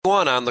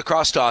On the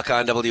Crosstalk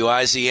on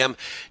WIZM,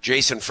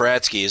 Jason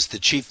Fratsky is the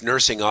Chief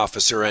Nursing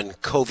Officer and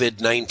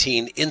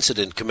COVID-19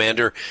 Incident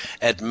Commander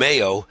at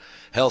Mayo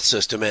Health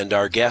System and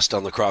our guest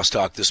on the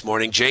Crosstalk this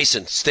morning.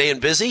 Jason, staying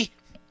busy?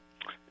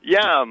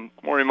 Yeah,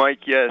 morning,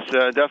 Mike. Yes,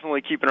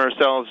 definitely keeping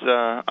ourselves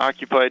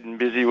occupied and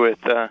busy with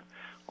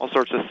all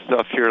sorts of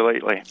stuff here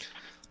lately.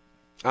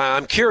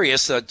 I'm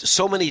curious,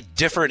 so many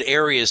different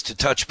areas to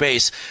touch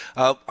base.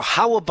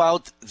 How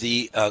about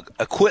the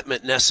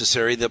equipment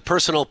necessary, the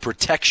personal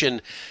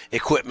protection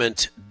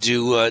equipment?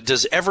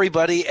 Does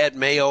everybody at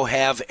Mayo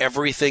have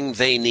everything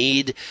they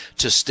need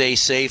to stay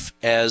safe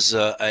as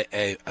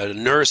a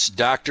nurse,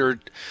 doctor,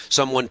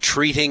 someone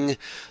treating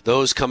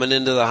those coming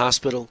into the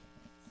hospital?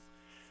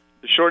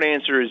 The short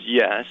answer is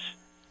yes.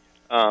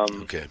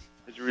 Okay.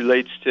 As it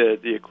relates to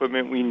the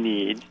equipment we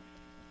need,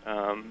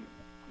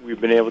 we've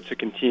been able to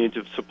continue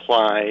to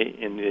supply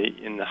in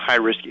the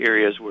high-risk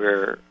areas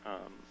where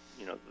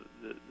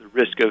the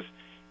risk of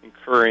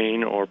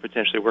incurring or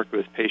potentially working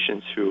with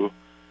patients who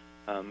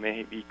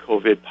may be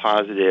COVID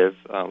positive.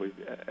 We've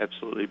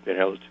absolutely been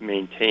able to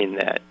maintain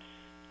that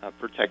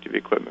protective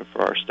equipment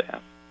for our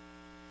staff.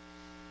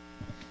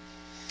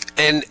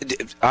 And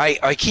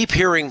I keep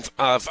hearing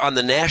on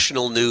the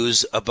national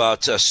news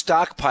about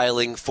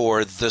stockpiling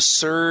for the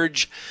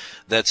surge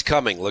that's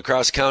coming. La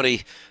Crosse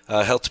County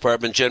Health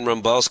Department, Jen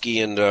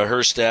Rumbalski and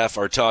her staff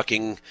are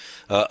talking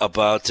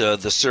about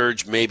the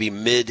surge maybe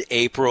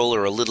mid-April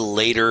or a little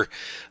later.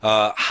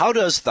 How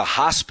does the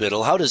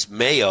hospital, how does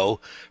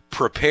Mayo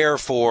prepare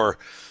for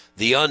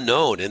the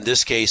unknown, in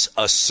this case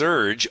a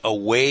surge, a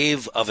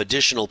wave of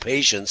additional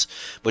patients,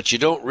 but you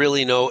don't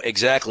really know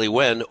exactly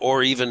when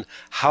or even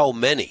how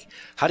many?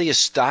 How do you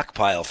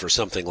stockpile for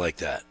something like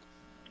that?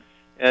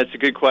 That's a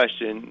good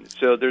question.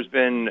 So there's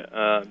been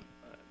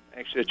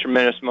actually a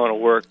tremendous amount of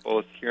work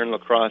both here in La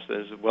Crosse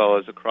as well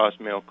as across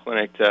Mayo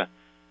Clinic to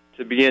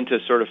begin to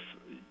sort of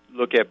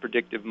look at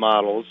predictive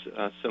models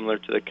similar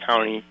to the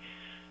county,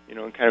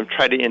 and kind of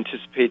try to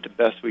anticipate the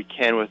best we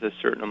can with a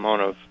certain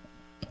amount of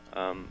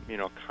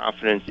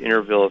confidence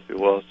interval, if you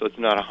will. So it's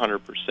not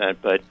 100%,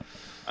 but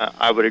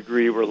I would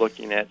agree we're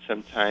looking at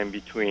sometime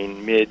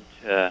between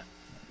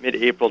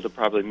mid-April to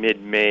probably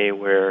mid-May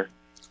where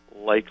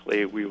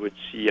likely we would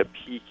see a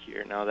peak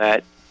here. Now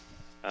that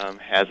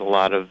has a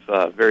lot of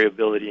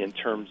variability in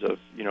terms of,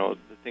 the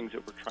things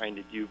that we're trying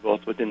to do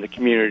both within the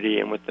community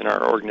and within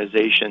our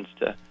organizations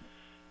to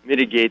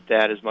mitigate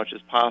that as much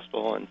as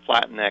possible and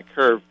flatten that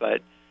curve.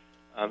 But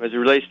as it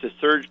relates to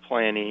surge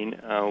planning,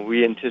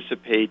 we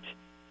anticipate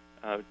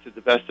to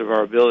the best of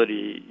our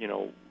ability,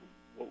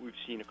 what we've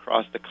seen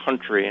across the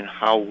country and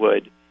how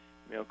would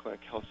Mayo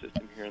Clinic Health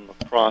System here in La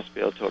Crosse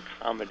be able to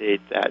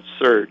accommodate that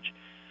surge.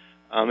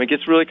 It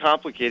gets really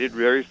complicated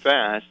very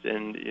fast,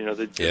 and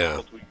the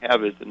difficulty we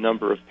have is the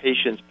number of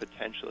patients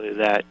potentially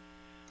that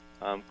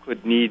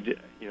could need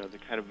the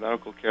kind of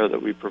medical care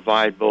that we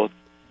provide, both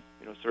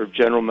sort of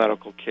general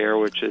medical care,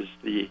 which is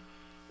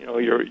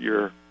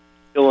you're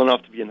ill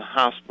enough to be in the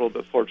hospital,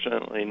 but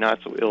fortunately not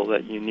so ill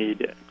that you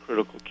need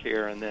critical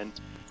care. And then,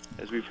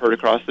 as we've heard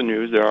across the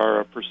news, there are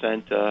a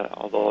percent,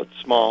 although it's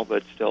small,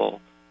 but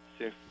still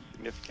a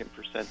significant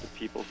percent of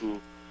people who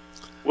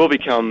will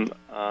become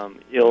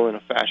ill in a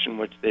fashion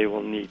which they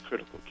will need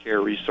critical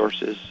care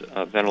resources,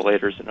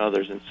 ventilators, and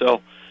others. And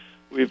so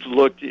we've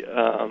looked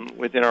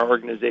within our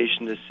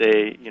organization to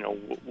say,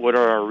 what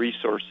are our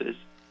resources,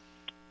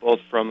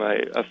 both from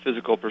a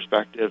physical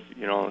perspective,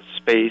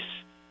 space,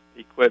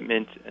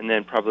 equipment, and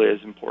then probably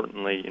as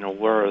importantly,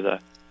 where are the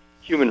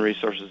human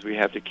resources we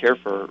have to care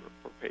for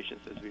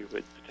patients as we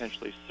would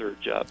potentially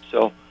surge up.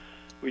 So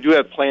we do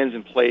have plans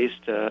in place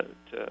to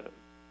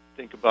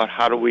think about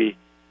how do we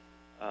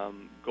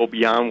go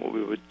beyond what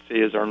we would say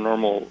is our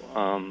normal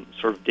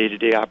sort of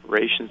day-to-day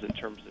operations in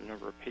terms of the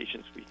number of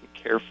patients we can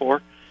care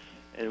for,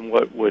 and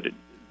what would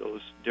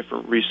those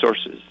different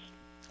resources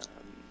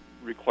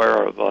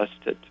require of us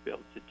to be able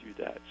to do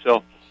that.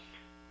 So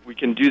we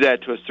can do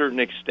that to a certain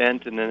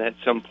extent, and then at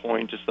some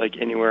point, just like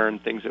anywhere in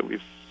things that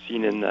we've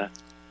seen in the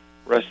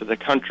rest of the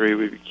country,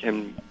 we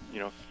became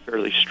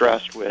fairly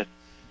stressed with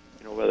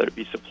whether it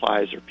be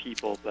supplies or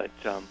people. But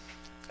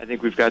I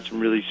think we've got some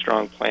really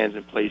strong plans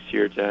in place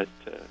here to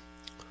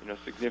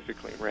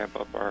significantly ramp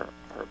up our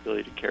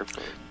ability to care for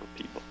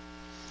people.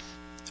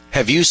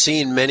 Have you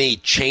seen many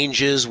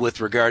changes with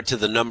regard to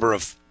the number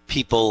of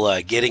people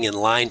getting in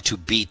line to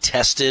be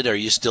tested? Are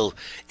you still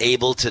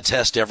able to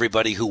test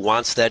everybody who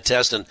wants that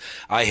test? And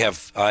I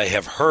have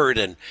heard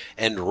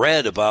and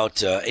read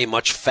about a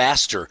much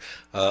faster,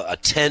 a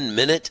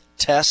 10-minute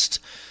test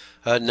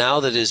now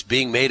that is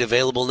being made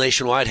available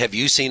nationwide. Have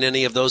you seen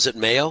any of those at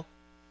Mayo?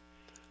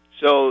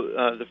 So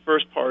the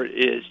first part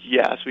is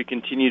yes, we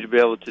continue to be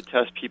able to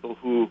test people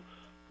who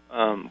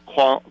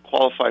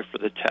qualify for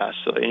the test.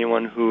 So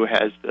anyone who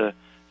has the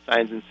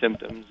signs and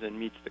symptoms and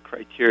meets the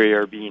criteria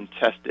are being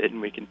tested,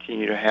 and we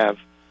continue to have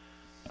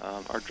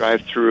our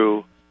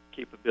drive-through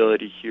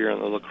capability here on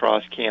the La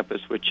Crosse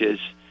campus, which is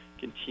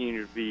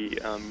continue to be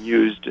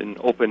used and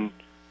open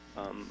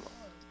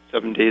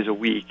 7 days a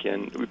week.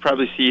 And we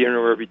probably see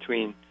anywhere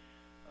between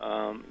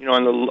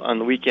On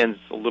the weekends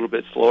it's a little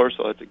bit slower,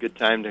 so it's a good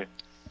time to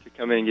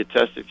come in and get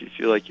tested if you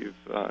feel like you've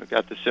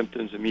got the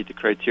symptoms and meet the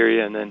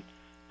criteria. And then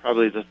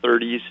probably the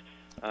 30s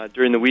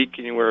during the week,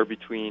 anywhere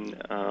between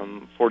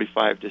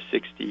 45 to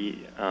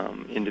 60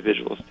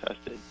 individuals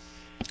tested.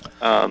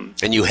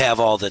 And you have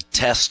all the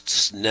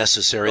tests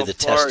necessary,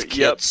 test kits?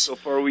 Yep, so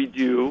far we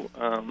do,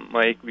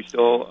 Mike. We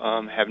still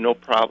have no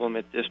problem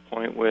at this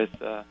point with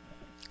the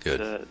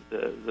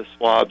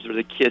swabs or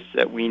the kits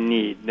that we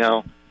need.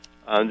 Now,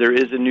 there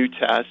is a new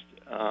test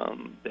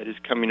that is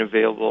coming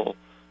available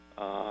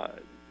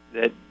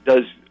that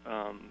does,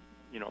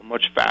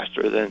 much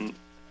faster than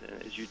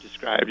as you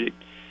described it.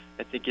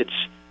 I think it's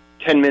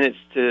 10 minutes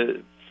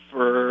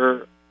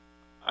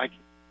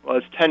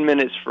it's 10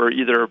 minutes for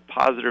either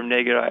positive or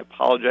negative. I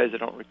apologize, I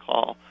don't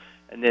recall.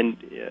 And then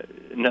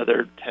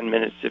another 10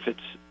 minutes if it's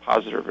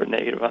positive or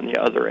negative on the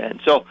other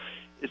end. So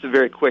it's a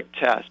very quick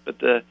test. But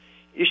the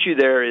issue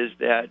there is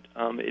that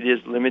it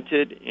is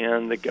limited,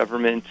 and the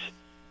government,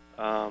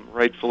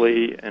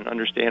 rightfully and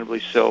understandably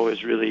so,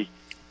 is really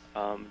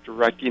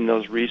directing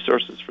those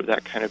resources for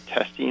that kind of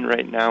testing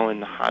right now in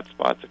the hot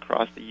spots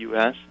across the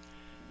U.S.,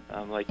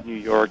 like New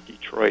York,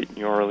 Detroit,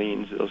 New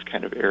Orleans, those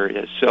kind of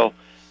areas. So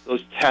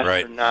those tests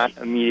are not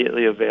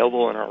immediately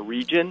available in our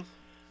region.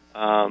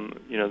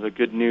 The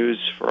good news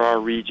for our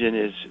region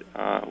is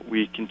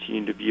we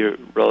continue to be a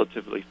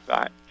relatively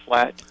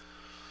flat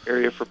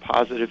area for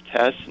positive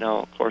tests. Now,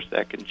 of course,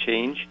 that can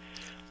change,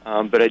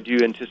 but I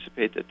do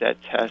anticipate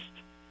that test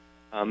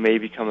may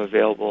become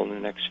available in the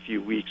next few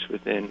weeks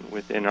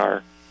within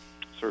our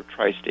sort of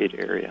tri-state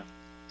area.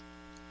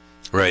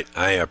 Right.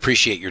 I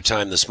appreciate your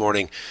time this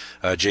morning.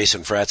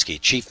 Jason Fratzke,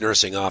 Chief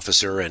Nursing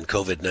Officer and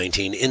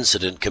COVID-19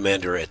 Incident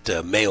Commander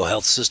at Mayo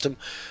Health System,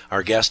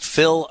 our guest.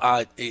 Phil,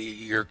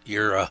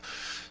 your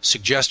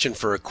suggestion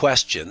for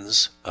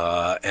questions,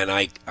 and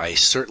I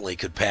certainly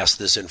could pass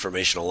this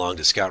information along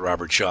to Scott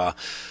Robert Shaw.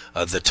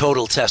 The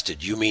total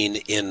tested, you mean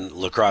in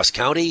La Crosse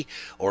County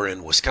or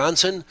in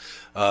Wisconsin?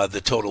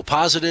 The total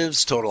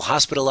positives, total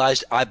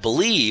hospitalized, I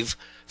believe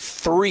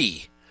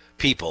 3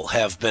 people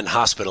have been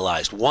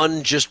hospitalized.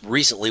 One just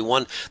recently.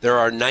 There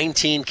are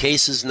 19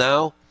 cases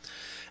now,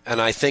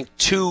 and I think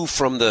 2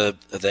 from the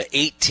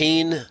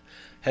 18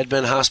 had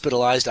been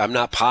hospitalized. I'm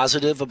not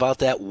positive about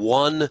that.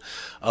 One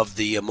of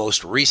the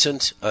most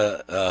recent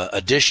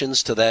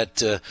additions to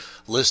that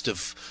list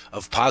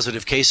of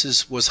positive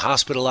cases was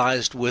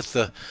hospitalized with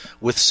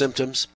symptoms.